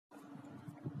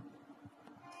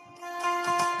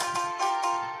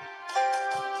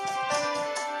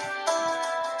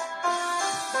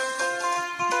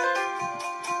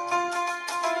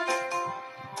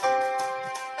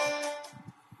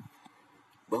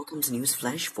welcome to News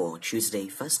Flash for Tuesday,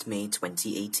 1st May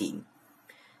 2018.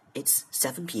 It's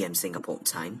 7 p.m. Singapore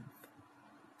time,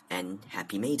 and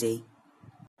happy May Day.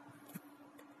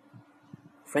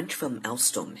 French firm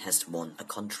Alstom has won a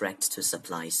contract to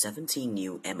supply 17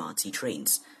 new MRT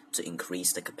trains to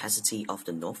increase the capacity of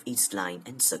the North East Line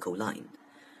and Circle Line.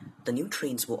 The new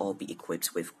trains will all be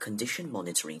equipped with condition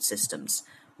monitoring systems,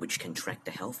 which can track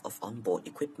the health of onboard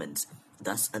equipment,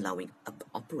 thus allowing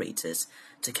operators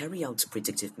to carry out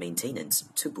predictive maintenance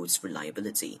to boost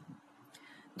reliability.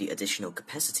 The additional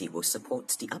capacity will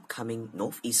support the upcoming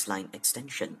North East Line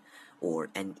extension, or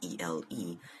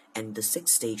NELE, and the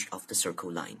sixth stage of the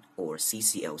Circle Line, or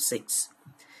CCL6.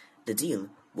 The deal,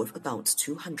 worth about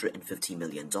 $250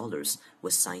 million,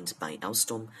 was signed by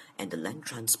Alstom and the Land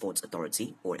Transport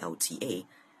Authority, or LTA,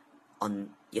 on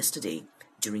yesterday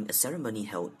during a ceremony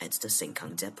held at the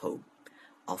Sengkang depot.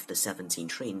 Of the 17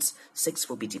 trains, 6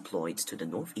 will be deployed to the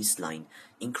North East Line,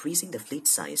 increasing the fleet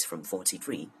size from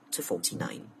 43 to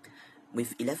 49.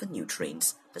 With 11 new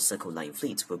trains, the Circle Line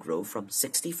fleet will grow from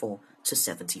 64 to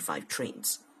 75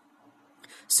 trains.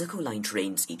 Circle Line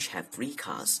trains each have 3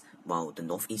 cars, while the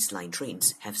North East Line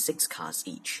trains have 6 cars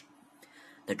each.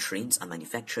 The trains are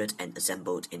manufactured and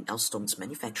assembled in Alstom's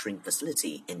manufacturing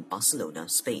facility in Barcelona,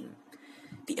 Spain.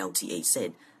 The LTA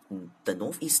said the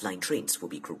North East Line trains will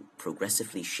be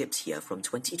progressively shipped here from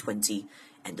 2020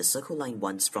 and the Circle Line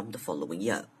ones from the following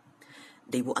year.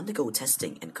 They will undergo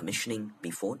testing and commissioning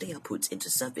before they are put into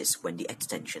service when the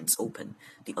extensions open,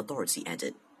 the authority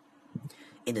added.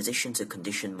 In addition to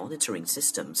condition monitoring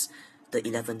systems, the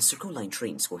 11 Circle Line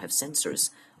trains will have sensors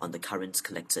on the current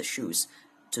collector shoes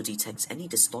to detect any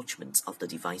dislodgement of the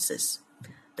devices.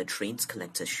 The train's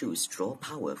collector shoes draw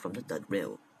power from the third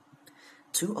rail.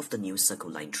 2 of the new Circle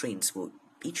Line trains will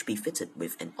each be fitted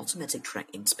with an automatic track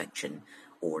inspection,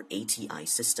 or ATI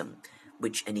system,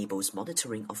 which enables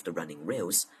monitoring of the running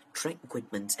rails, track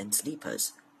equipment and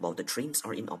sleepers while the trains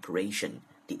are in operation,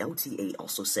 the LTA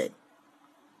also said.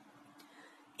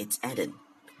 It added,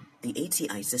 the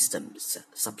ATI system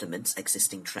supplements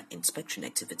existing track inspection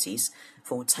activities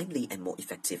for timely and more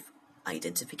effective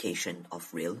identification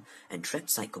of rail and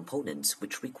trackside components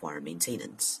which require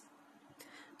maintenance.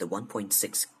 The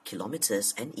 1.6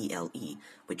 kilometers NELE,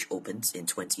 which opens in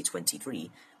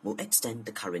 2023, will extend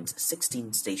the current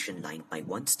 16-station line by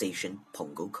 1 station,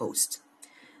 Punggol Coast.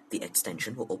 The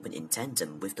extension will open in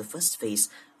tandem with the first phase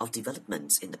of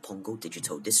developments in the Punggol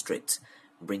Digital District,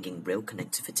 bringing rail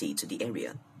connectivity to the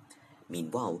area.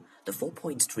 Meanwhile, the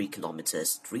 4.3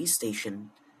 kilometers 3-station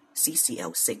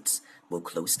CCL6 will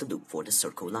close the loop for the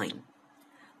Circle Line,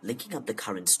 linking up the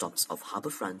current stops of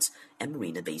Harbourfront and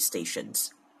Marina Bay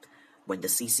stations. When the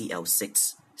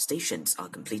CCL6 stations are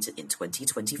completed in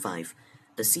 2025,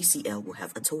 the CCL will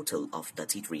have a total of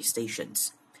 33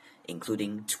 stations,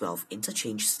 including 12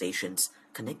 interchange stations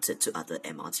connected to other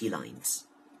MRT lines.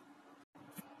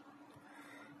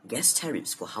 Gas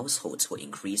tariffs for households will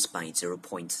increase by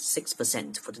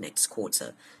 0.6% for the next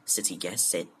quarter, City Gas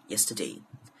said yesterday.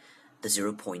 The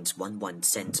 0.11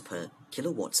 cents per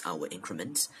kilowatt-hour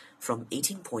increment from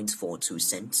 18.42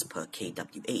 cents per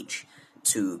kWh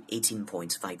to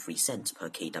 18.53 cents per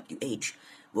kWh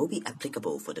will be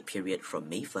applicable for the period from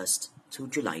May 1st to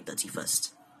July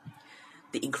 31st.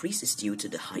 The increase is due to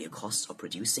the higher cost of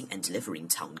producing and delivering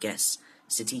town gas,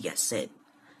 City Gas said.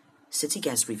 City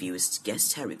Gas reviews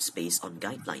gas tariffs based on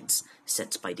guidelines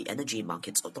set by the Energy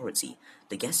Markets Authority,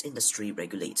 the gas industry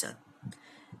regulator.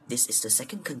 This is the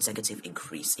second consecutive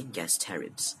increase in gas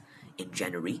tariffs. In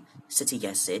January, City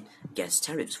Gas said gas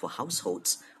tariffs for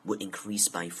households would increase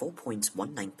by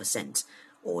 4.19%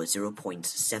 or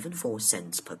 0.74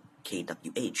 cents per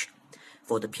kWh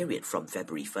for the period from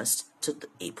February 1st to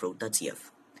April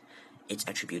 30th. It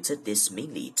attributed this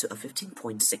mainly to a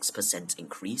 15.6%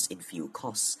 increase in fuel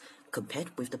costs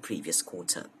compared with the previous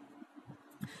quarter.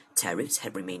 Tariffs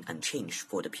had remained unchanged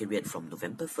for the period from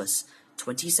November 1st,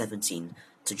 2017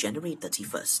 to January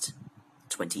 31st,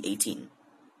 2018.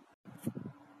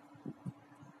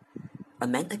 A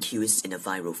man accused in a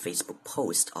viral Facebook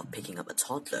post of picking up a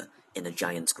toddler in a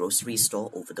Giant grocery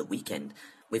store over the weekend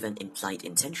with an implied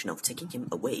intention of taking him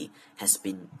away has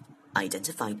been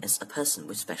identified as a person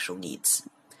with special needs.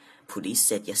 Police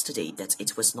said yesterday that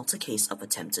it was not a case of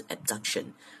attempted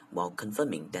abduction, while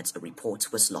confirming that a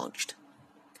report was lodged.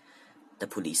 The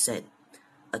police said,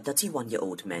 a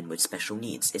 31-year-old man with special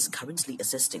needs is currently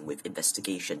assisting with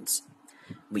investigations.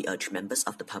 We urge members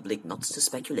of the public not to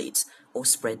speculate or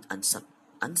spread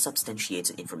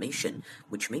unsubstantiated information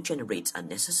which may generate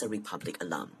unnecessary public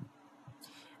alarm.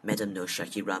 Madam Nur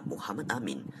Shahira Muhammad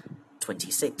Amin,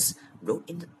 26, wrote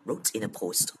in a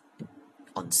post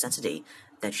on Saturday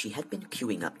that she had been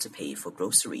queuing up to pay for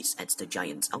groceries at the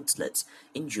Giant outlet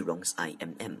in Jurong's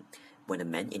IMM when a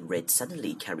man in red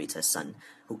suddenly carried her son,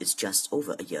 who is just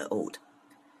over a year old.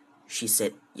 She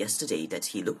said yesterday that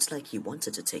he looked like he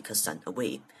wanted to take her son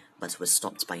away, but was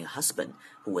stopped by her husband,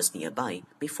 who was nearby,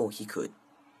 before he could.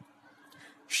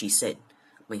 She said,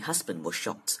 "My husband was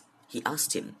shocked. He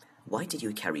asked him, 'Why did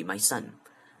you carry my son?'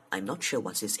 I'm not sure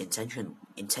what his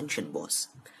intention was.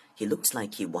 He looked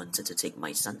like he wanted to take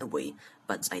my son away,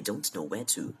 but I don't know where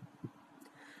to."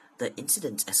 The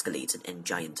incident escalated and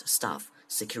Giant staff,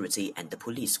 security and the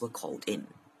police were called in.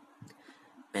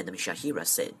 Madam Shahira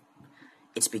said,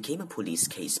 "It became a police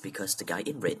case because the guy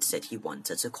in red said he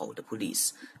wanted to call the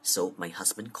police, so my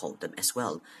husband called them as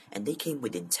well, and they came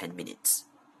within 10 minutes.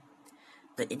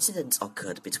 The incident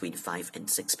occurred between 5 and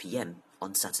 6 p.m.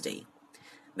 on Saturday.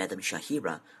 Madam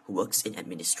Shahira, who works in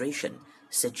administration,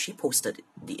 said she posted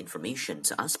the information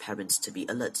to ask parents to be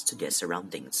alert to their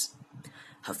surroundings.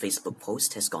 Her Facebook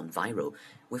post has gone viral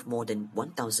with more than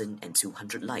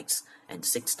 1,200 likes and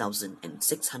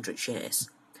 6,600 shares.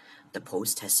 The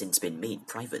post has since been made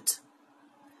private.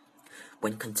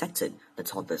 When contacted, the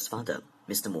toddler's father,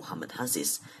 Mr. Muhammad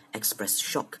Haziz, expressed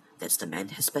shock that the man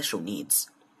has special needs.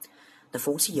 The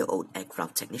 40-year-old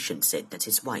aircraft technician said that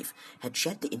his wife had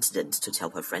shared the incident to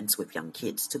tell her friends with young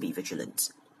kids to be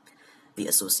vigilant. The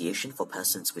Association for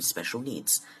Persons with Special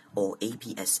Needs, or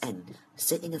APSN,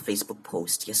 said in a Facebook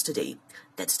post yesterday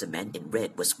that the man in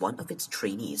red was one of its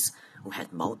trainees who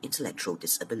had mild intellectual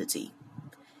disability.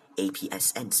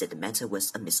 APSN said the matter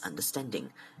was a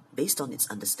misunderstanding based on its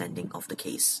understanding of the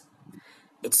case.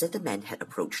 It said the man had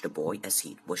approached the boy as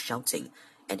he was shouting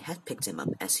and had picked him up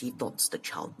as he thought the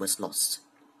child was lost.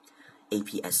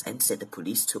 APSN said the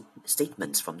police took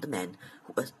statements from the man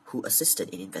who assisted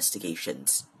in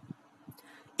investigations.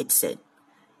 It said,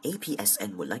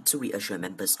 "APSN would like to reassure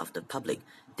members of the public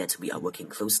that we are working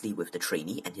closely with the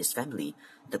trainee and his family,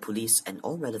 the police and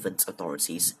all relevant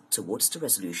authorities towards the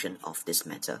resolution of this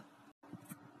matter."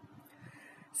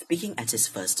 Speaking at his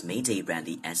first May Day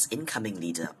rally as incoming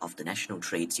leader of the National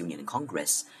Trades Union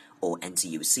Congress, or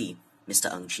NTUC,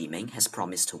 Mr. Ng Chee Meng has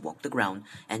promised to walk the ground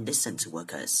and listen to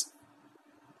workers.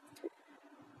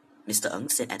 Mr. Ng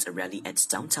said at a rally at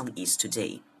Downtown East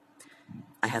today,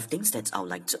 "I have things that I would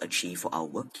like to achieve for our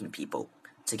working people.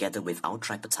 Together with our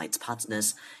tripartite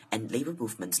partners and labor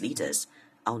movement leaders,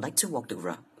 I would like to walk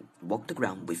the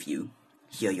ground with you,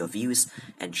 hear your views,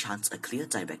 and chart a clear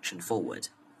direction forward."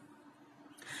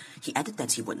 He added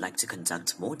that he would like to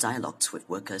conduct more dialogues with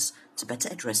workers to better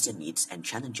address their needs and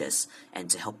challenges and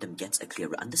to help them get a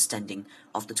clearer understanding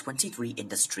of the 23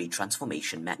 Industry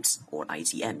Transformation Maps, or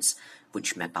ITMs,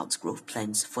 which map out growth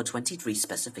plans for 23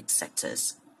 specific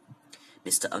sectors.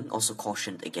 Mr. Ng also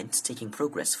cautioned against taking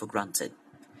progress for granted.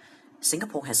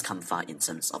 Singapore has come far in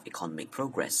terms of economic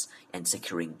progress and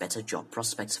securing better job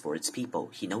prospects for its people,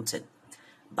 he noted.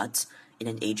 But in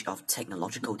an age of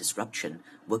technological disruption,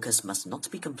 workers must not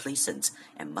be complacent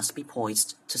and must be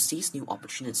poised to seize new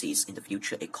opportunities in the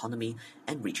future economy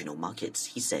and regional markets,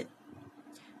 he said.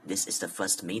 This is the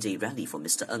first May Day rally for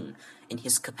Mr. Ng in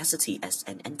his capacity as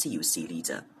an NTUC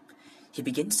leader. He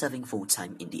begins serving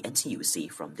full-time in the NTUC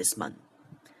from this month.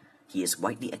 He is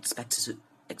widely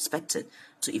expected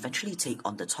to eventually take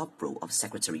on the top role of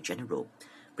Secretary General,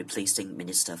 replacing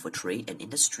Minister for Trade and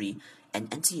Industry and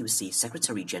NTUC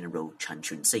Secretary General Chan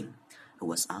Chun Sing, who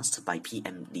was asked by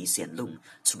PM Lee Hsien Loong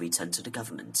to return to the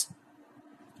government.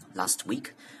 Last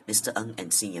week, Mr. Ng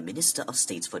and Senior Minister of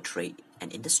State for Trade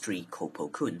and Industry Koh Poh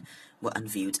Koon were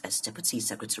unveiled as Deputy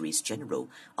Secretaries General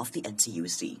of the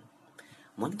NTUC.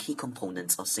 One key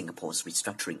component of Singapore's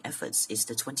restructuring efforts is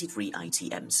the 23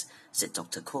 ITMs, said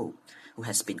Dr. Koh, who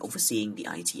has been overseeing the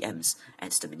ITMs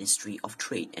at the Ministry of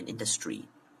Trade and Industry.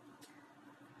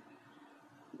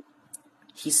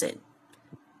 He said,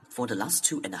 "For the last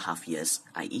 2.5 years,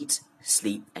 I eat,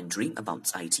 sleep, and dream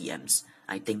about ITMs.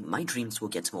 I think my dreams will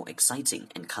get more exciting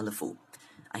and colorful.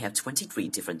 I have 23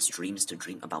 different dreams to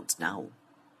dream about now."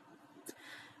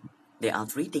 There are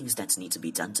 3 things that need to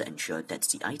be done to ensure that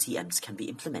the ITMs can be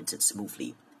implemented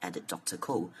smoothly, added Dr.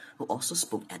 Koh, who also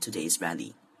spoke at today's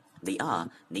rally. They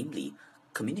are, namely,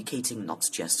 communicating not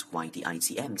just why the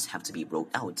ITMs have to be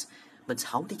rolled out, but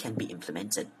how they can be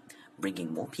implemented,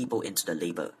 bringing more people into the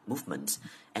labor movement,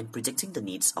 and predicting the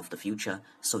needs of the future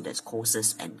so that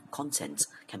courses and content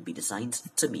can be designed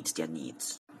to meet their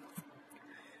needs.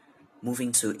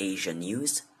 Moving to Asia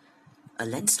news, a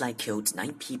landslide killed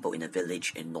 9 people in a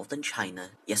village in northern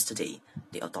China yesterday,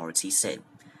 the authorities said.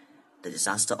 The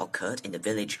disaster occurred in the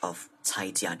village of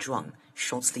Caijiazhuang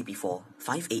shortly before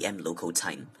 5 a.m. local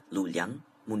time, Luliang,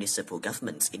 municipal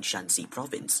government in Shanxi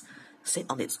province said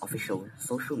on its official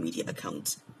social media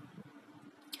account.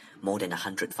 More than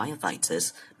 100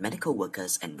 firefighters, medical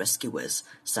workers and rescuers,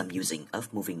 some using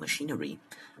earth-moving machinery,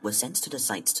 were sent to the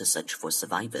site to search for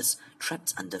survivors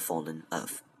trapped under fallen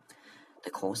earth. The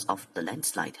cause of the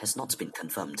landslide has not been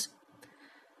confirmed.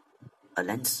 A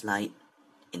landslide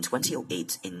in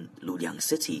 2008 in Luliang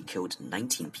City killed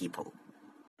 19 people.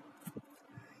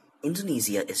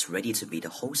 Indonesia is ready to be the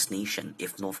host nation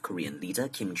if North Korean leader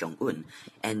Kim Jong-un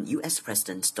and US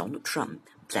President Donald Trump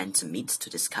plan to meet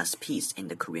to discuss peace in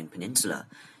the Korean Peninsula,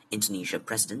 Indonesia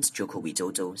President Joko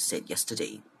Widodo said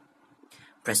yesterday.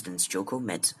 President Joko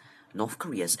met North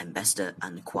Korea's Ambassador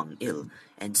An Kwang-il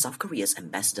and South Korea's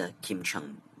Ambassador Kim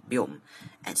Chang-byom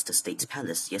at the State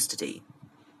Palace yesterday.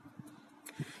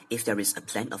 If there is a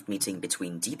plan of meeting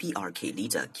between DPRK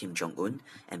leader Kim Jong-un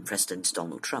and President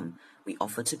Donald Trump, we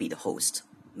offer to be the host.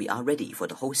 We are ready for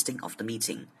the hosting of the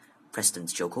meeting,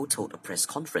 President Joko told a press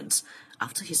conference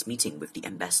after his meeting with the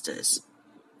ambassadors.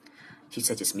 He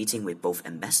said his meeting with both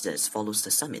ambassadors follows the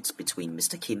summit between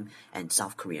Mr. Kim and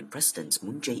South Korean President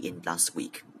Moon Jae-in last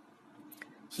week.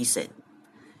 He said,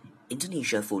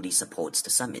 Indonesia fully supports the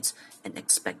summit and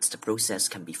expects the process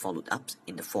can be followed up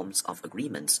in the forms of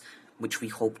agreements which we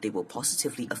hope they will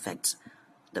positively affect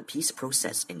the peace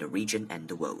process in the region and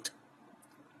the world.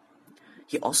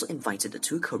 He also invited the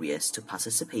two Koreas to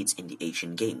participate in the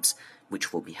Asian Games,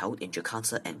 which will be held in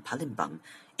Jakarta and Palembang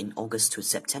in August to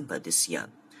September this year,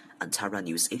 Antara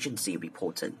News Agency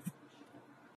reported.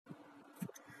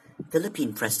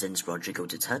 Philippine President Rodrigo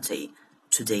Duterte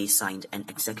today signed an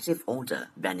executive order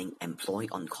banning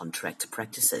employee-on-contract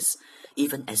practices,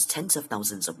 even as tens of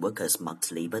thousands of workers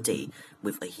marked Labor Day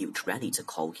with a huge rally to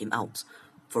call him out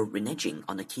for reneging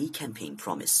on a key campaign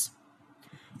promise.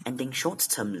 Ending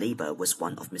short-term labor was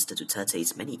one of Mr.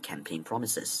 Duterte's many campaign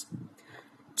promises.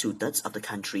 2/3 of the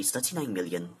country's 39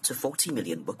 million to 40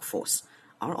 million workforce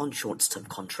are on short-term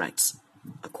contracts,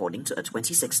 according to a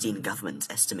 2016 government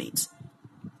estimate.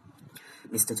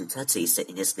 Mr. Duterte said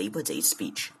in his Labor Day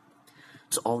speech,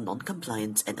 "To all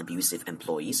non-compliant and abusive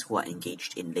employees who are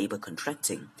engaged in labor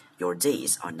contracting, your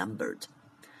days are numbered."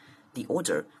 The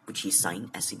order, which he signed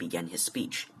as he began his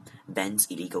speech, bans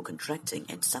illegal contracting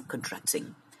and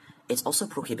subcontracting. It also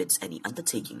prohibits any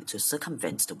undertaking to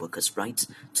circumvent the workers' right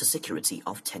to security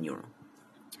of tenure.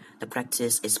 The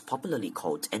practice is popularly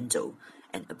called ENDO,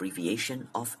 an abbreviation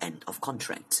of end of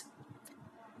contract.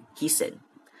 He said,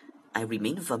 "I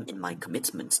remain firm in my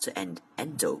commitment to end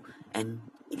ENDO and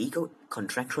illegal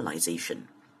contractualization."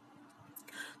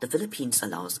 The Philippines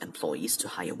allows employees to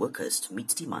hire workers to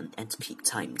meet demand at peak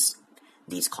times.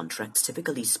 These contracts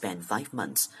typically span 5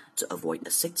 months to avoid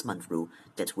a 6-month rule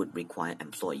that would require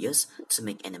employers to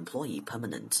make an employee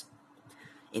permanent.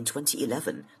 In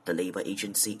 2011, the labor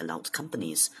agency allowed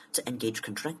companies to engage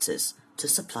contractors to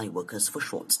supply workers for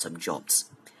short-term jobs,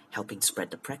 helping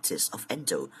spread the practice of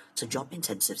ENDO to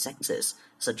job-intensive sectors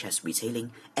such as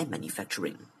retailing and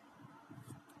manufacturing.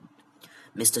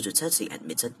 Mr. Duterte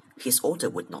admitted his order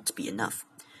would not be enough,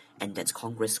 and that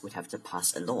Congress would have to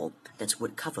pass a law that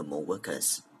would cover more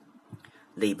workers.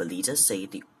 Labor leaders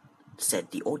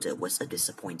said the order was a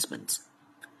disappointment.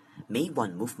 May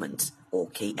 1 Movement, or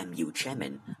KMU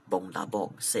chairman Bong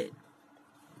Labok said,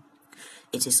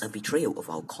 "It is a betrayal of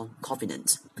our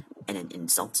covenant and an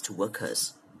insult to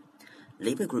workers."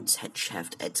 Labor groups had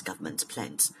chafed at government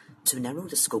plans to narrow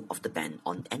the scope of the ban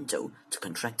on ENDO to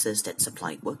contractors that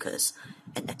supply workers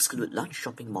and exclude large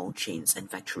shopping mall chains and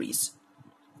factories.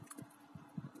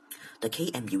 The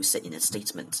KMU said in a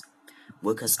statement,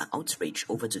 "Workers are outraged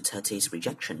over Duterte's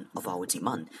rejection of our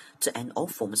demand to end all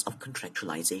forms of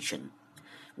contractualization.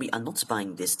 We are not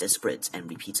buying these desperate and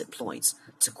repeated ploys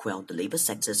to quell the labor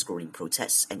sector's growing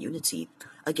protests and unity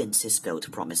against his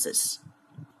failed promises."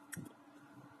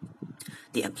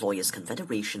 The Employers'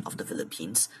 Confederation of the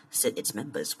Philippines said its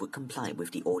members would comply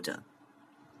with the order.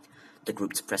 The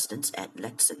group's president Ed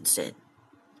Lacson said,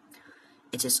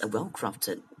 "It is a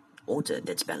well-crafted order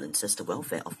that balances the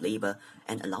welfare of labor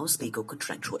and allows legal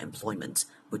contractual employment,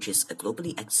 which is a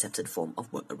globally accepted form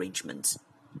of work arrangement."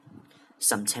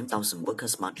 Some 10,000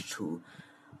 workers marched to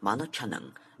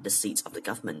Malacanang, the seat of the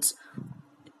government,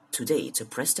 today to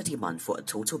press the demand for a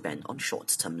total ban on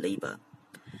short-term labor.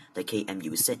 The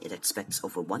KMU said it expects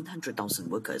over 100,000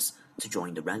 workers to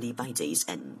join the rally by day's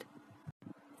end.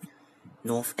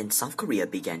 North and South Korea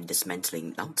began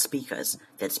dismantling loudspeakers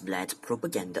that bled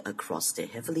propaganda across their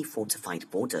heavily fortified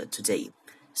border today,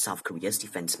 South Korea's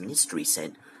defense ministry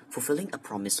said, fulfilling a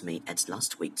promise made at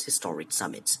last week's historic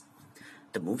summit.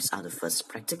 The moves are the first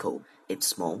practical, if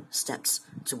small, steps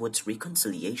towards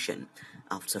reconciliation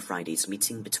after Friday's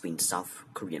meeting between South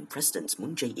Korean President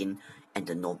Moon Jae-in and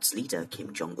the North's leader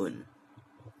Kim Jong-un.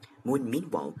 Moon,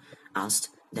 meanwhile, asked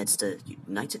that the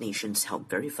United Nations help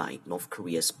verify North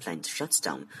Korea's planned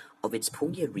shutdown of its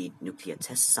Punggye-ri nuclear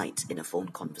test site in a phone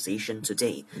conversation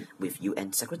today with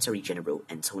UN Secretary-General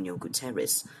Antonio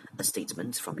Guterres, a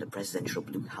statement from the Presidential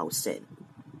Blue House said.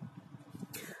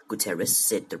 Guterres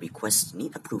said the request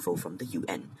need approval from the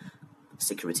UN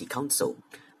Security Council,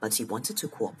 but he wanted to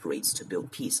cooperate to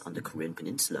build peace on the Korean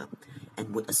Peninsula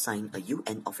and would assign a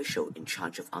UN official in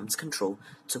charge of arms control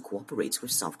to cooperate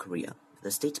with South Korea,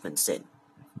 the statement said.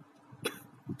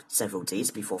 Several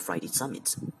days before Friday's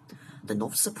summit, the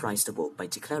North surprised the world by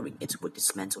declaring it would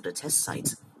dismantle the test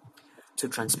site to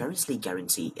transparently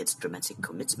guarantee its dramatic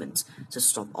commitment to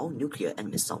stop all nuclear and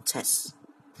missile tests.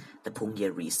 The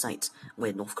Punggye-ri site,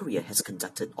 where North Korea has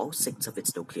conducted all 6 of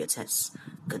its nuclear tests,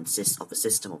 consists of a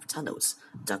system of tunnels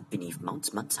dug beneath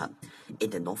Mount Mata in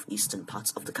the northeastern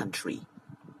part of the country.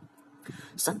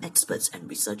 Some experts and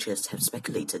researchers have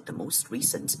speculated the most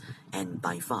recent, and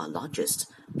by far largest,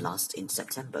 blast in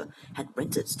September had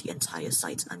rendered the entire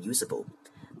site unusable,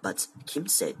 but Kim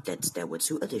said that there were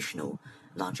 2 additional,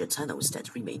 larger tunnels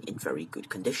that remain in very good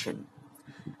condition.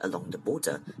 Along the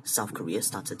border, South Korea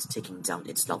started taking down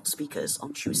its loudspeakers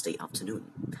on Tuesday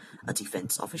afternoon, a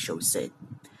defense official said.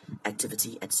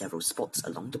 Activity at several spots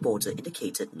along the border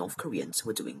indicated North Koreans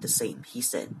were doing the same, he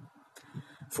said.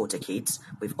 For decades,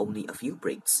 with only a few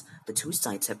breaks, the 2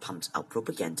 sides have pumped out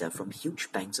propaganda from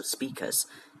huge banks of speakers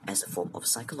as a form of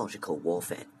psychological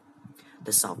warfare.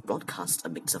 The South broadcast a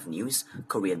mix of news,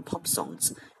 Korean pop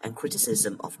songs, and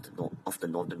criticism of the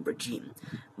Northern regime,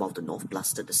 while the North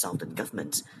blasted the Southern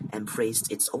government and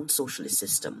praised its own socialist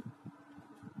system.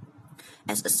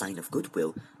 As a sign of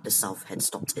goodwill, the South had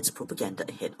stopped its propaganda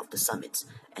ahead of the summit,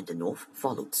 and the North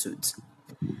followed suit.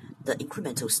 The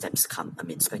incremental steps come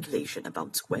amid speculation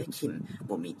about where Kim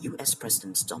will meet US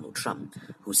President Donald Trump,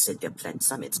 who said their planned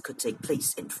summit could take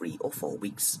place in 3 or 4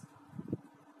 weeks.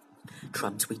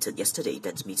 Trump tweeted yesterday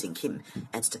that meeting Kim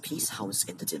at the Peace House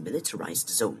in the demilitarized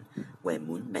zone, where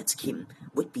Moon met Kim,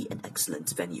 would be an excellent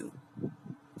venue.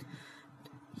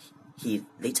 He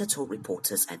later told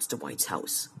reporters at the White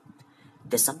House,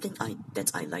 "There's something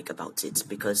that I like about it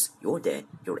because you're there,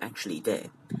 you're actually there,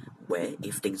 where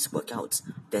if things work out,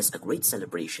 there's a great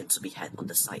celebration to be had on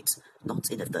the site, not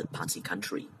in a third-party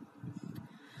country."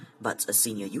 But a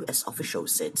senior US official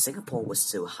said Singapore was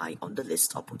still high on the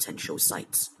list of potential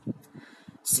sites.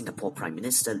 Singapore Prime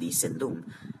Minister Lee Hsien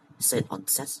Loong said on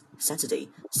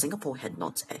Saturday Singapore had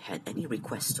not had any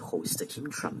request to host the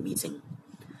Kim-Trump meeting.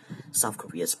 South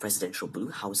Korea's Presidential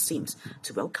Blue House seemed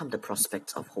to welcome the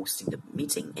prospect of hosting the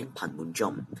meeting in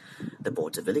Panmunjom, the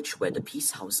border village where the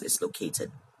Peace House is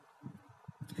located.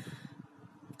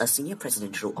 A senior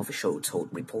presidential official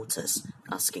told reporters,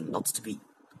 asking not to be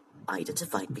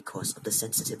identified because of the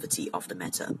sensitivity of the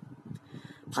matter.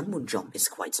 Panmunjom is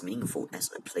quite meaningful as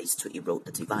a place to erode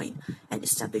the divide and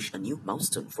establish a new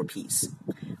milestone for peace.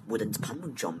 Wouldn't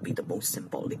Panmunjom be the most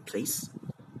symbolic place?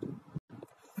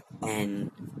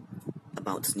 And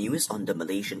about news on the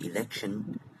Malaysian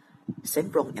election,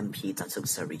 Sembrong MP Datuk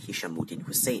Seri Hishamuddin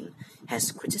Hussein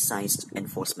has criticized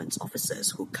enforcement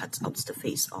officers who cut out the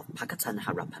face of Pakatan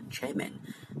Harapan chairman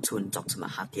Tun Dr.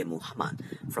 Mahathir Mohamad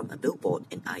from a billboard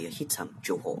in Ayer Hitam,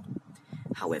 Johor.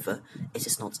 However, it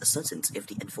is not certain if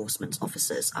the enforcement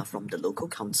officers are from the local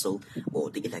council or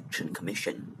the Election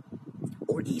Commission,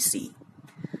 or EC.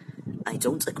 I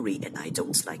don't agree and I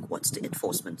don't like what the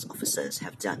enforcement officers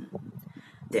have done.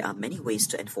 There are many ways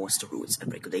to enforce the rules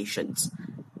and regulations,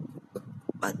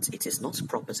 but it is not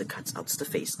proper to cut out the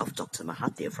face of Dr.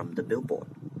 Mahathir from the billboard.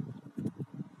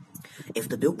 If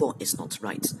the billboard is not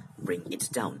right, bring it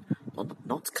down,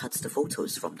 not cut the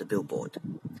photos from the billboard.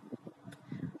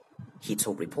 He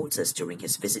told reporters during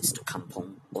his visits to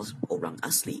Kampong Orang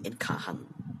Asli in Kahang.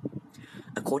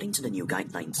 According to the new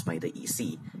guidelines by the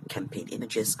EC, campaign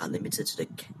images are limited to the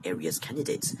area's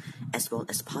candidates, as well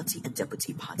as party and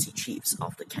deputy party chiefs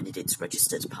of the candidate's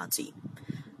registered party.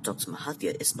 Dr.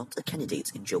 Mahathir is not a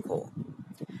candidate in Johor.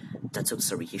 Datuk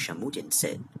Seri Hishamuddin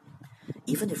said,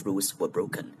 "Even if rules were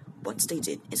broken, what they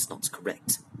did is not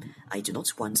correct. I do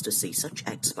not want to see such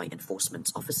acts by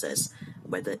enforcement officers,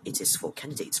 whether it is for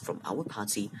candidates from our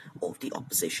party or the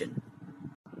opposition."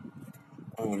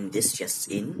 And this just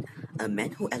in, a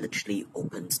man who allegedly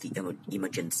opened the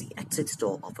emergency exit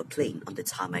door of a plane on the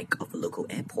tarmac of a local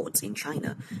airport in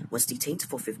China was detained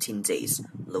for 15 days,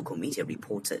 local media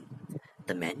reported.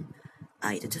 The man,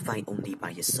 identified only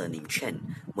by his surname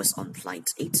Chen, was on flight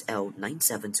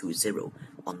 8L9720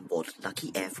 on board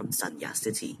Lucky Air from Sanya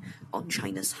City on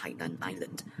China's Hainan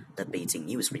Island, the Beijing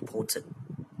News reported.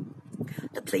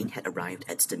 The plane had arrived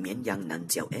at the Mianyang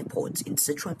Nanjiao Airport in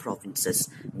Sichuan Province's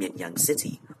Mianyang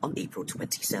City on April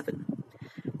 27.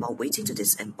 While waiting to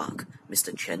disembark,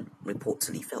 Mr. Chen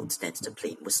reportedly felt that the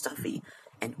plane was stuffy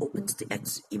and opened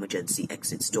the emergency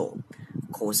exit door,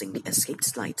 causing the escape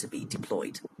slide to be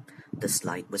deployed. The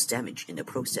slide was damaged in the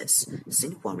process,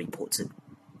 Xinhua reported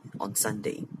on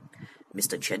Sunday.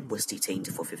 Mr. Chen was detained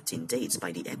for 15 days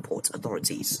by the airport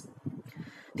authorities.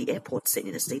 The airport said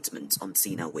in a statement on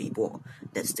Sina Weibo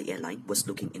that the airline was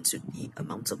looking into the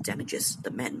amount of damages the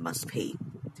man must pay.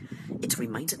 It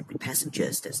reminded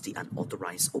passengers that the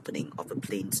unauthorized opening of a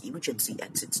plane's emergency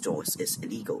exit doors is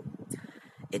illegal.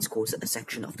 It quoted a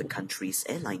section of the country's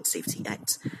Airline Safety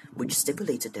Act, which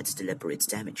stipulated that deliberate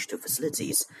damage to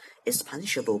facilities is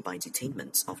punishable by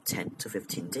detainment of 10 to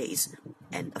 15 days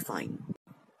and a fine.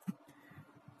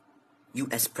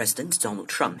 U.S. President Donald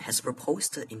Trump has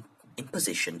proposed the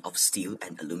imposition of steel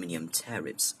and aluminum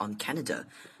tariffs on Canada,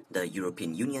 the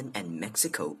European Union and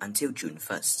Mexico until June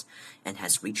 1st, and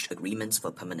has reached agreements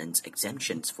for permanent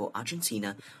exemptions for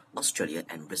Argentina, Australia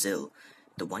and Brazil,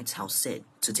 the White House said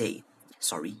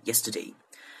yesterday.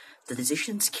 The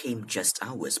decisions came just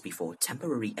hours before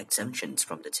temporary exemptions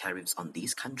from the tariffs on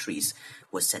these countries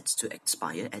were set to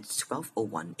expire at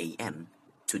 12:01 a.m.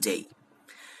 today.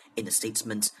 In a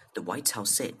statement, the White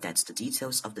House said that the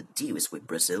details of the deals with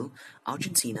Brazil,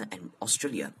 Argentina and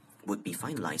Australia would be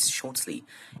finalized shortly,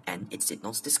 and it did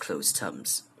not disclose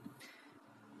terms.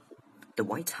 The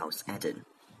White House added,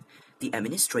 "The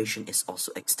administration is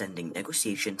also extending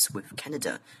negotiations with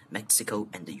Canada, Mexico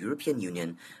and the European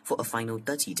Union for a final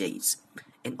 30 days.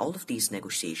 In all of these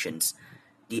negotiations,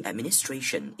 the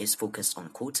administration is focused on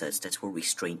quotas that will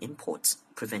restrain imports,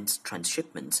 prevent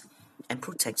transshipment, and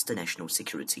protect the national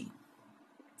security."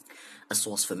 A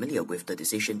source familiar with the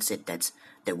decision said that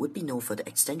there would be no further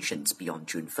extensions beyond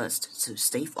June 1st to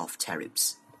stave off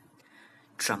tariffs.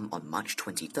 Trump on March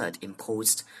 23rd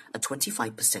imposed a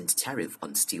 25% tariff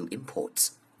on steel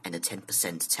imports and a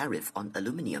 10% tariff on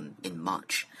aluminum in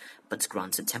March, but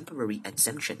granted temporary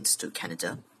exemptions to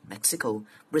Canada, Mexico,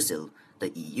 Brazil, the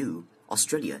EU,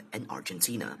 Australia, and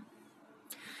Argentina.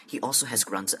 He also has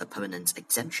granted a permanent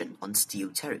exemption on steel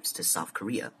tariffs to South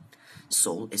Korea.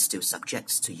 Seoul is still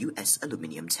subject to U.S.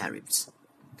 aluminum tariffs.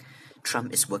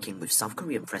 Trump is working with South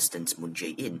Korean President Moon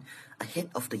Jae-in ahead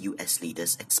of the U.S.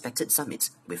 leaders' expected summit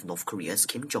with North Korea's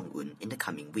Kim Jong-un in the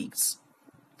coming weeks.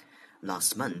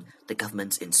 Last month, the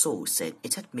government in Seoul said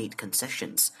it had made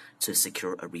concessions to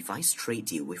secure a revised trade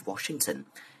deal with Washington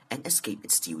and escape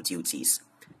its steel duties.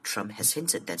 Trump has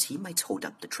hinted that he might hold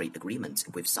up the trade agreement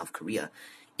with South Korea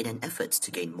in an effort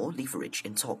to gain more leverage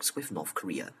in talks with North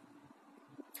Korea.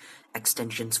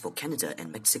 Extensions for Canada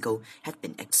and Mexico had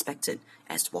been expected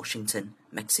as Washington,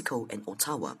 Mexico and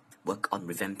Ottawa work on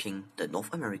revamping the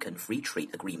North American Free Trade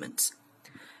Agreement.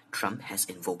 Trump has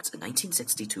invoked a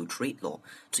 1962 trade law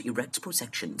to erect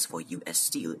protections for U.S.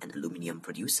 steel and aluminum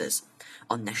producers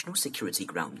on national security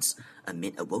grounds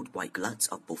amid a worldwide glut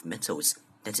of both metals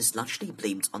that is largely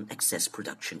blamed on excess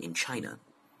production in China.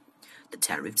 The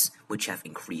tariffs, which have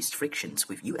increased frictions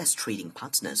with U.S. trading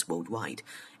partners worldwide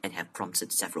and have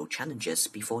prompted several challenges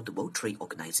before the World Trade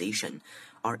Organization,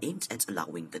 are aimed at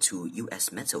allowing the two U.S.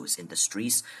 metals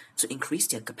industries to increase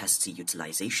their capacity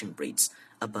utilization rates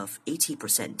above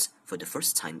 80% for the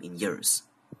first time in years.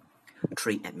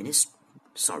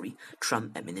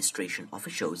 Trump administration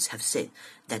officials have said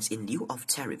that in lieu of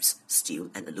tariffs, steel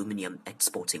and aluminum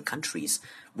exporting countries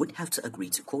would have to agree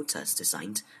to quotas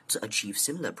designed to achieve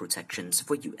similar protections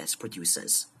for U.S.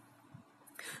 producers.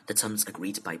 The terms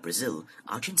agreed by Brazil,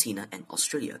 Argentina and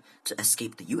Australia to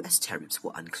escape the U.S. tariffs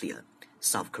were unclear.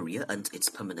 South Korea earned its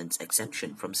permanent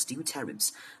exemption from steel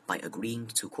tariffs by agreeing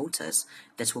to quotas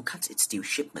that will cut its steel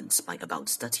shipments by about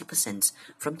 30%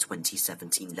 from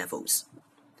 2017 levels.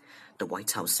 The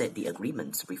White House said the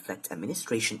agreements reflect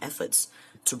administration efforts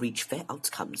to reach fair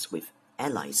outcomes with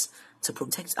allies to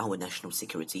protect our national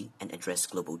security and address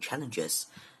global challenges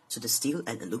to the steel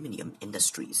and aluminum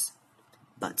industries.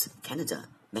 But Canada,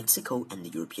 Mexico and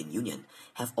the European Union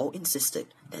have all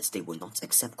insisted that they will not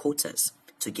accept quotas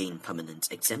to gain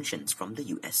permanent exemptions from the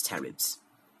U.S. tariffs.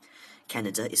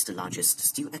 Canada is the largest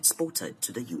steel exporter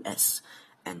to the U.S.,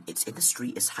 and its industry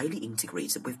is highly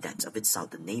integrated with that of its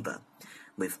southern neighbor,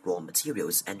 with raw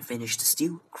materials and finished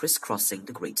steel crisscrossing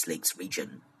the Great Lakes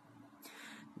region.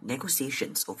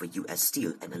 Negotiations over U.S.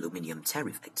 steel and aluminum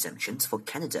tariff exemptions for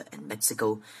Canada and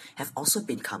Mexico have also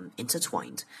become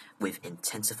intertwined with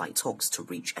intensified talks to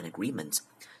reach an agreement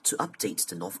to update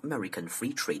the North American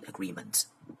Free Trade Agreement.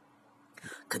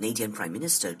 Canadian Prime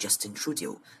Minister Justin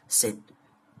Trudeau said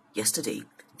yesterday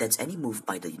that any move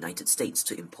by the United States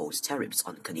to impose tariffs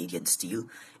on Canadian steel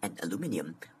and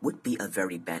aluminum would be a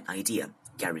very bad idea,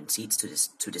 guaranteed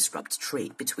to disrupt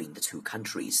trade between the two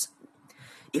countries.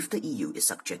 If the EU is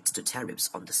subject to tariffs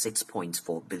on the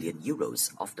 6.4 billion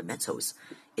euros of the metals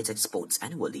it exports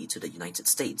annually to the United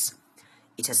States,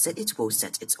 it has said it will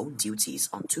set its own duties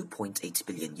on 2.8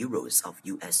 billion euros of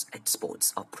US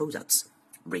exports of products,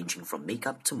 ranging from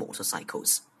makeup to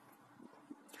motorcycles.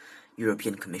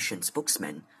 European Commission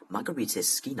spokesman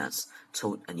Margaritis Schinas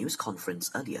told a news conference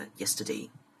earlier yesterday.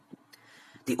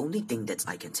 The only thing that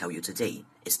I can tell you today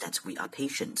is that we are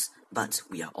patient, but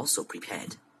we are also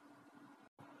prepared.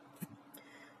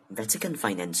 Vatican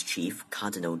Finance Chief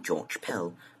Cardinal George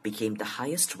Pell became the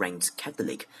highest-ranked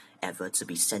Catholic ever to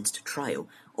be sent to trial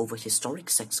over historic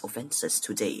sex offences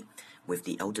today, with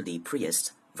the elderly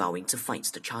priest vowing to fight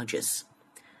the charges.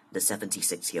 The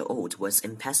 76-year-old was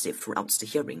impassive throughout the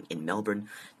hearing in Melbourne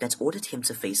that ordered him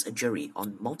to face a jury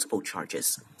on multiple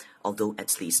charges, although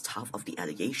at least half of the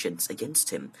allegations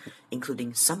against him,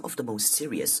 including some of the most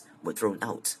serious, were thrown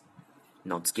out.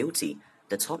 Not guilty,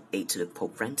 the top aide to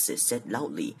Pope Francis said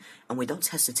loudly and without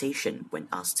hesitation when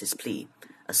asked his plea,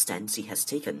 a stance he has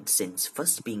taken since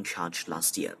first being charged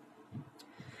last year.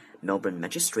 Melbourne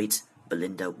magistrate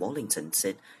Belinda Wallington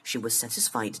said she was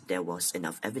satisfied there was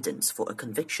enough evidence for a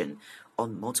conviction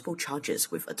on multiple charges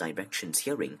with a directions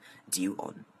hearing due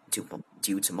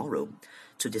tomorrow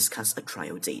to discuss a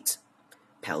trial date.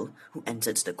 Pell, who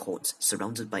entered the court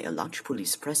surrounded by a large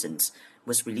police presence,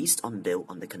 was released on bail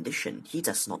on the condition he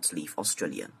does not leave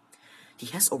Australia. He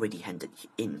has already handed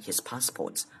in his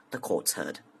passport, the court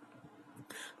heard.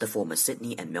 The former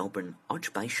Sydney and Melbourne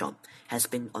Archbishop has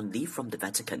been on leave from the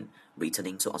Vatican,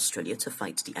 returning to Australia to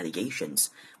fight the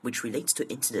allegations, which relate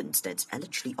to incidents that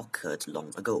allegedly occurred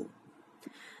long ago.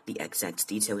 The exact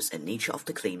details and nature of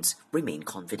the claims remain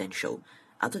confidential,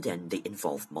 other than they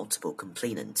involve multiple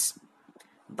complainants.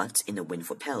 But in a win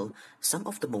for Pell, some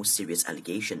of the most serious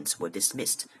allegations were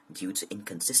dismissed due to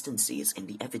inconsistencies in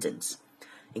the evidence,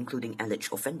 including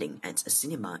alleged offending at a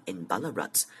cinema in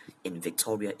Ballarat in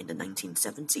Victoria in the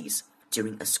 1970s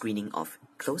during a screening of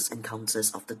Close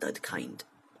Encounters of the Third Kind.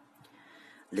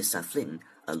 Lisa Flynn,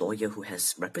 a lawyer who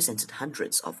has represented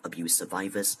hundreds of abuse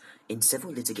survivors in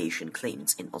civil litigation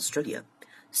claims in Australia,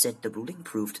 said the ruling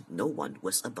proved no one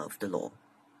was above the law.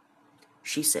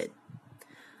 She said,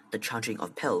 "The charging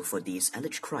of Pell for these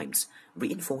alleged crimes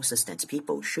reinforces that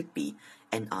people should be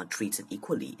and are treated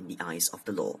equally in the eyes of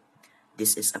the law.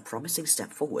 This is a promising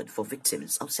step forward for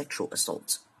victims of sexual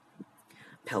assault."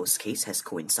 Pell's case has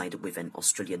coincided with an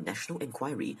Australian national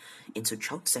inquiry into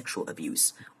child sexual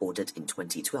abuse ordered in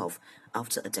 2012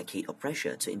 after a decade of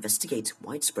pressure to investigate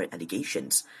widespread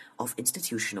allegations of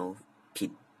institutional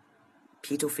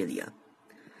pedophilia.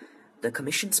 The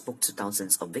Commission spoke to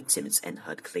thousands of victims and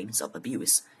heard claims of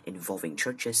abuse involving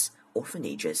churches,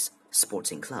 orphanages,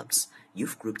 sporting clubs,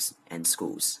 youth groups, and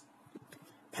schools.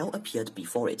 Pell appeared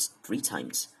before it 3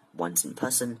 times, once in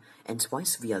person and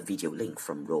twice via video link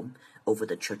from Rome over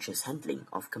the church's handling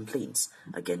of complaints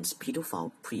against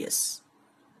paedophile priests.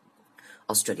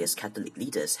 Australia's Catholic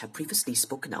leaders have previously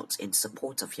spoken out in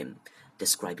support of him,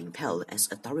 describing Pell as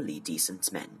a thoroughly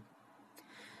decent man.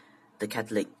 The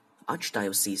Catholic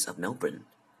Archdiocese of Melbourne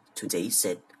today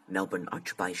said Melbourne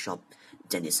Archbishop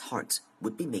Dennis Hart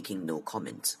would be making no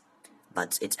comment,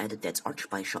 but it added that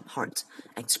Archbishop Hart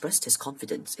expressed his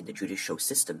confidence in the judicial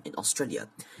system in Australia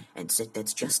and said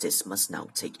that justice must now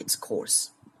take its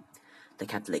course. The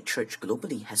Catholic Church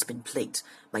globally has been plagued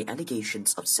by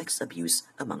allegations of sex abuse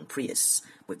among priests,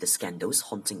 with the scandals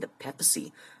haunting the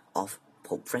papacy of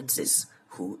Pope Francis,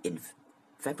 who in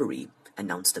February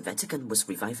announced the Vatican was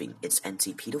reviving its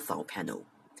anti-pedophile panel.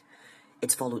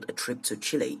 It followed a trip to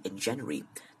Chile in January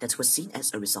that was seen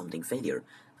as a resounding failure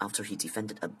after he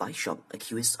defended a bishop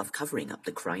accused of covering up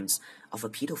the crimes of a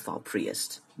pedophile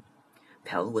priest.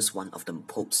 Pell was one of the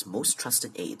Pope's most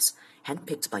trusted aides,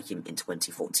 handpicked by him in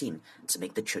 2014 to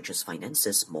make the church's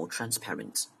finances more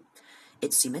transparent.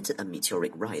 It cemented a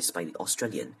meteoric rise by the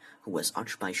Australian, who was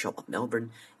Archbishop of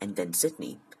Melbourne and then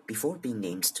Sydney, before being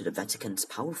named to the Vatican's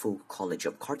powerful College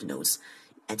of Cardinals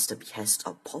at the behest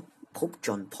of Pope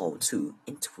John Paul II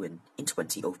in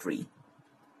 2003.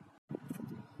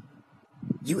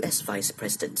 U.S. Vice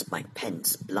President Mike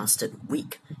Pence blasted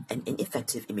weak and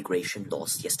ineffective immigration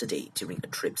laws yesterday during a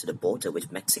trip to the border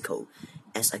with Mexico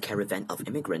as a caravan of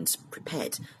immigrants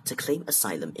prepared to claim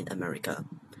asylum in America.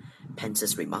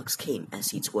 Pence's remarks came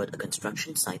as he toured a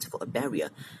construction site for a barrier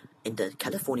in the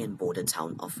Californian border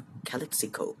town of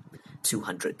Calexico,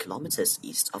 200 kilometers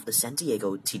east of the San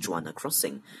Diego-Tijuana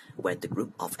crossing, where the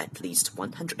group of at least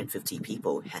 150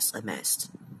 people has amassed.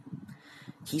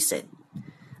 He said,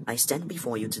 "I stand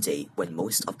before you today when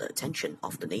most of the attention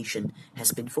of the nation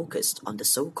has been focused on the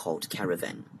so-called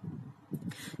caravan.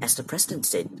 As the president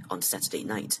said on Saturday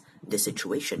night, this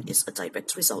situation is a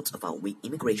direct result of our weak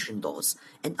immigration laws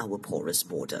and our porous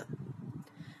border."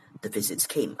 The visits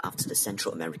came after the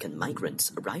Central American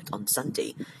migrants arrived on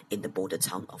Sunday in the border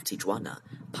town of Tijuana,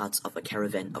 part of a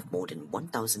caravan of more than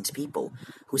 1,000 people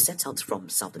who set out from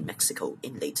southern Mexico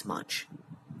in late March.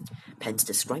 Pence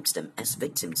describes them as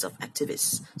victims of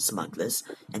activists, smugglers,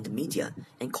 and the media,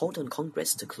 and called on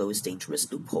Congress to close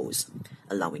dangerous loopholes,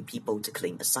 allowing people to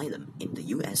claim asylum in the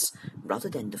U.S. rather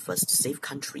than the first safe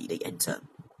country they enter.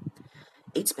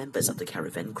 8 members of the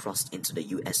caravan crossed into the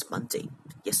U.S.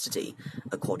 yesterday,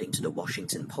 according to the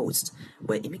Washington Post,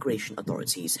 where immigration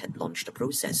authorities had launched a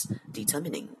process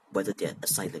determining whether their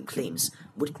asylum claims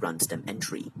would grant them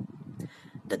entry.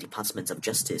 The Department of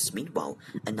Justice, meanwhile,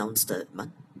 announced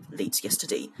late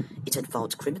yesterday it had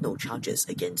filed criminal charges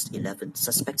against 11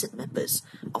 suspected members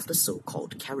of the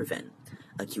so-called caravan,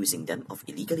 accusing them of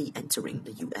illegally entering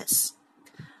the U.S.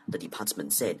 The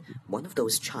department said one of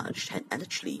those charged had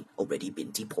allegedly already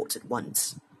been deported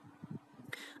once.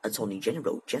 Attorney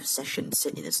General Jeff Sessions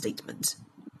said in a statement,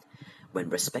 "When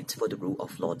respect for the rule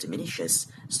of law diminishes,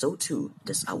 so too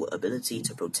does our ability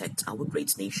to protect our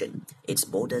great nation, its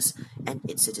borders, and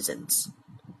its citizens."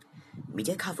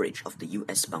 Media coverage of the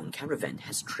U.S.-bound caravan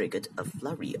has triggered a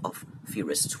flurry of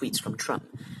furious tweets from Trump,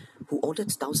 who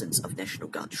ordered thousands of National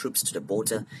Guard troops to the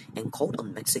border and called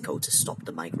on Mexico to stop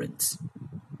the migrants.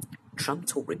 Trump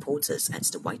told reporters at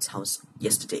the White House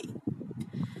yesterday,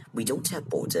 "We don't have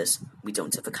borders, we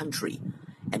don't have a country,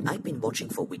 and I've been watching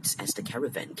for weeks as the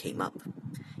caravan came up.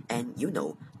 And you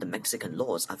know, the Mexican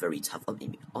laws are very tough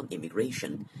on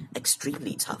immigration,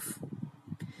 extremely tough."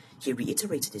 He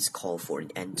reiterated his call for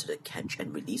an end to the catch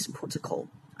and release protocol,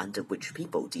 under which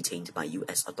people detained by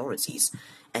U.S. authorities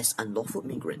as unlawful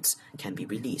migrants can be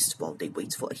released while they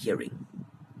wait for a hearing.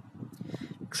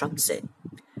 Trump said,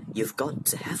 "You've got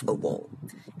to have a wall,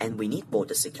 and we need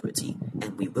border security,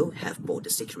 and we will have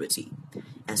border security.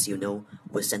 As you know,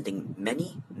 we're sending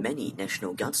many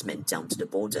National Guardsmen down to the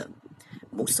border.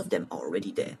 Most of them are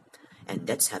already there, and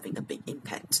that's having a big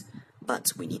impact.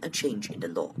 But we need a change in the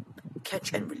law.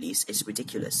 Catch and release is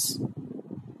ridiculous."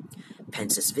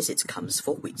 Pence's visit comes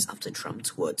 4 weeks after Trump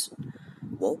toured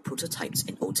wall prototypes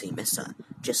in Otay Mesa,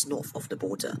 just north of the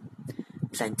border.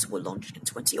 Plans were launched in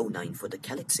 2009 for the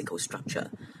Calexico structure,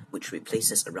 which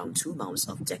replaces around 2 miles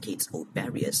of decades-old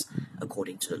barriers,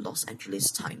 according to the Los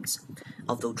Angeles Times,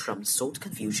 although Trump sowed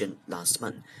confusion last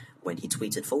month when he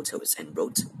tweeted photos and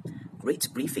wrote,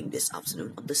 "Great briefing this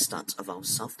afternoon on the start of our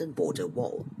southern border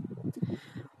wall."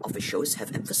 Officials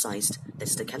have emphasized that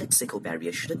the Calexico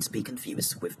barrier shouldn't be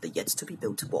confused with the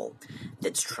yet-to-be-built wall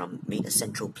that Trump made a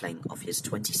central plank of his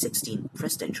 2016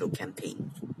 presidential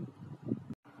campaign.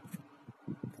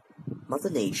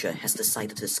 Mother Nature has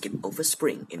decided to skip over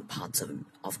spring in parts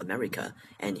of America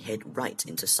and head right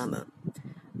into summer.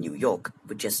 New York,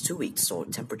 with just 2 weeks, saw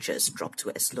temperatures drop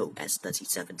to as low as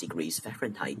 37 degrees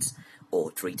Fahrenheit,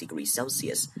 or 3 degrees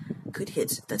Celsius, could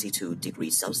hit 32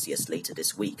 degrees Celsius later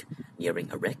this week,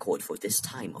 nearing a record for this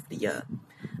time of the year,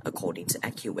 according to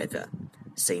AccuWeather.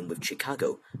 Same with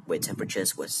Chicago, where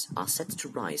temperatures are set to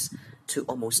rise to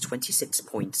almost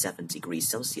 26.7 degrees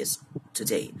Celsius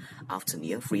today after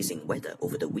near-freezing weather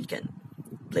over the weekend.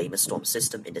 Blame a storm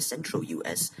system in the central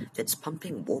U.S. that's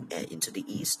pumping warm air into the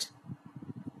east.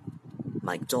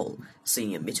 Mike Dahl,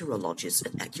 senior meteorologist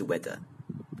at AccuWeather.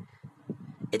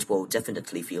 "It will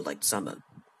definitely feel like summer."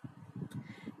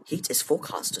 Heat is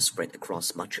forecast to spread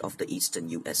across much of the eastern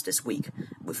U.S. this week,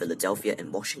 with Philadelphia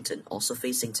and Washington also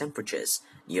facing temperatures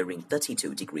nearing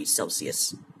 32 degrees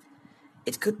Celsius.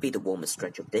 It could be the warmest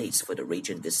stretch of days for the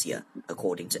region this year,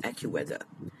 according to AccuWeather.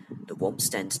 The warmth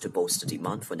stands to boost the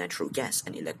demand for natural gas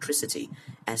and electricity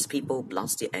as people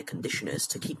blast their air conditioners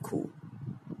to keep cool.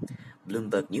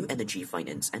 Bloomberg New Energy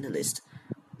finance analyst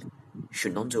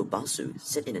Shenando Basu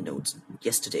said in a note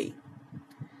yesterday,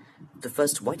 "The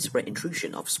first widespread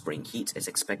intrusion of spring heat is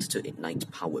expected to ignite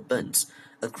power burns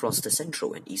across the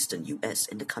central and eastern U.S.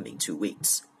 in the coming 2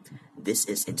 weeks. This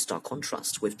is in stark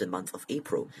contrast with the month of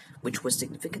April, which was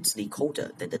significantly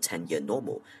colder than the 10-year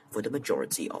normal for the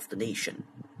majority of the nation."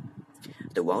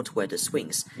 The wild weather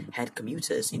swings had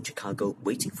commuters in Chicago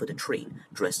waiting for the train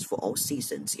dressed for all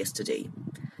seasons yesterday.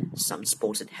 Some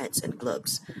sported hats and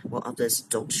gloves, while others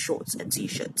donned shorts and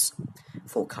t-shirts.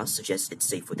 Forecasts suggest it's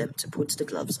safe for them to put the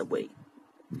gloves away.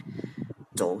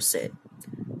 Dole said,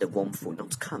 "The warmth will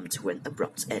not come to an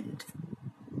abrupt end."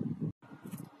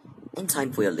 In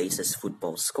time for your latest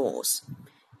football scores.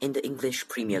 In the English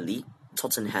Premier League,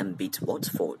 Tottenham beat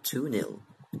Watford 2-0.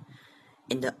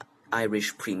 In the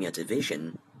Irish Premier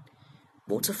Division,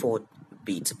 Waterford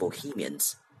beat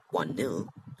Bohemians 1-0.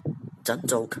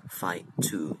 Dundalk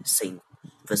 5-2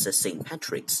 versus St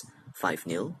Patrick's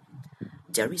 5-0.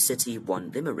 Derry City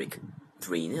won Limerick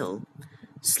 3-0.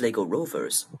 Sligo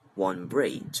Rovers won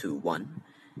Bray 2-1.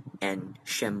 And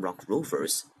Shamrock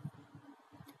Rovers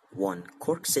won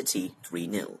Cork City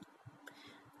 3-0.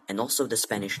 And also the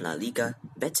Spanish La Liga,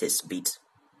 Betis beat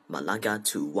Malaga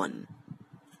 2-1.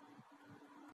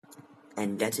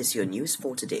 And that is your news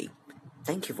for today.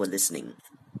 Thank you for listening.